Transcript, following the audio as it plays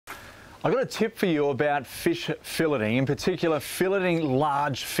I've got a tip for you about fish filleting, in particular filleting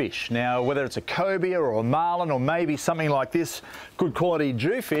large fish. Now, whether it's a cobia or a marlin or maybe something like this, good quality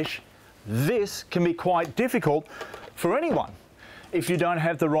jewfish, this can be quite difficult for anyone if you don't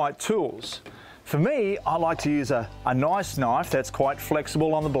have the right tools. For me, I like to use a nice knife that's quite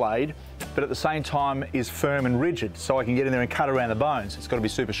flexible on the blade, but at the same time is firm and rigid, so I can get in there and cut around the bones. It's got to be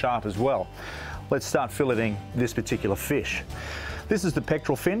super sharp as well. Let's start filleting this particular fish. This is the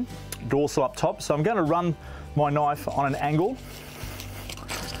pectoral fin, dorsal up top, so I'm going to run my knife on an angle,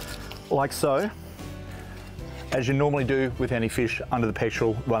 like so, as you normally do with any fish under the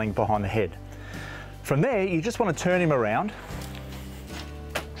pectoral running behind the head. From there, you just want to turn him around,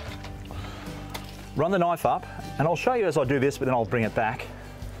 run the knife up, and I'll show you as I do this, but then I'll bring it back.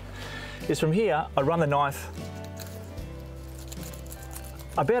 Is from here, I run the knife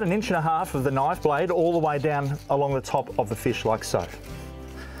about 1.5 inches of the knife blade all the way down along the top of the fish, like so.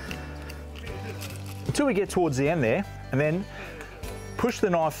 Until we get towards the end there, and then push the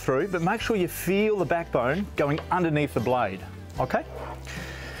knife through, but make sure you feel the backbone going underneath the blade, okay?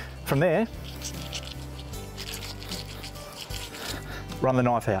 From there, run the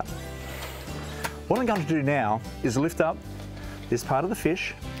knife out. What I'm going to do now is lift up this part of the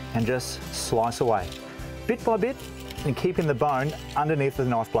fish and just slice away, bit by bit, and keeping the bone underneath the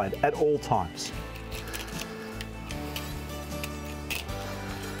knife blade at all times.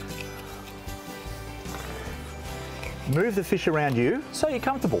 Move the fish around you so you're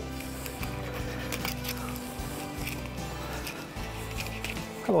comfortable.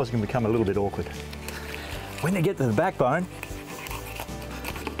 Otherwise it can become a little bit awkward. When you get to the backbone,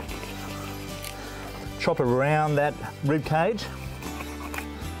 chop around that rib cage.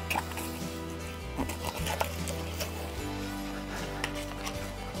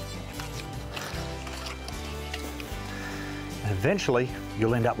 And eventually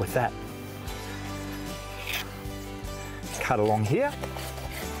you'll end up with that. Cut along here.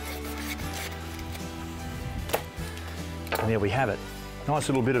 And there we have it. Nice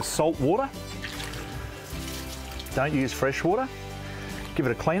little bit of salt water. Don't use fresh water. Give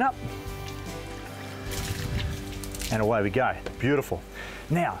it a clean up. And away we go. Beautiful.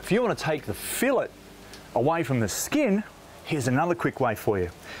 Now, if you want to take the fillet away from the skin, here's another quick way for you.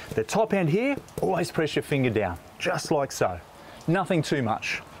 The top end here, always press your finger down, just like so. Nothing too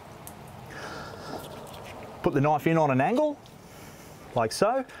much. Put the knife in on an angle, like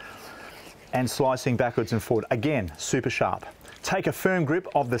so, and slicing backwards and forward. Again, super sharp. Take a firm grip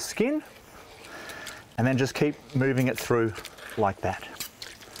of the skin, and then just keep moving it through like that.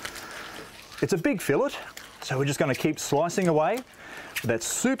 It's a big fillet, so we're just going to keep slicing away with that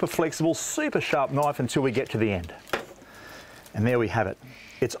super flexible, super sharp knife until we get to the end. And there we have it.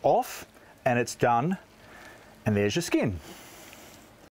 It's off and it's done, and there's your skin.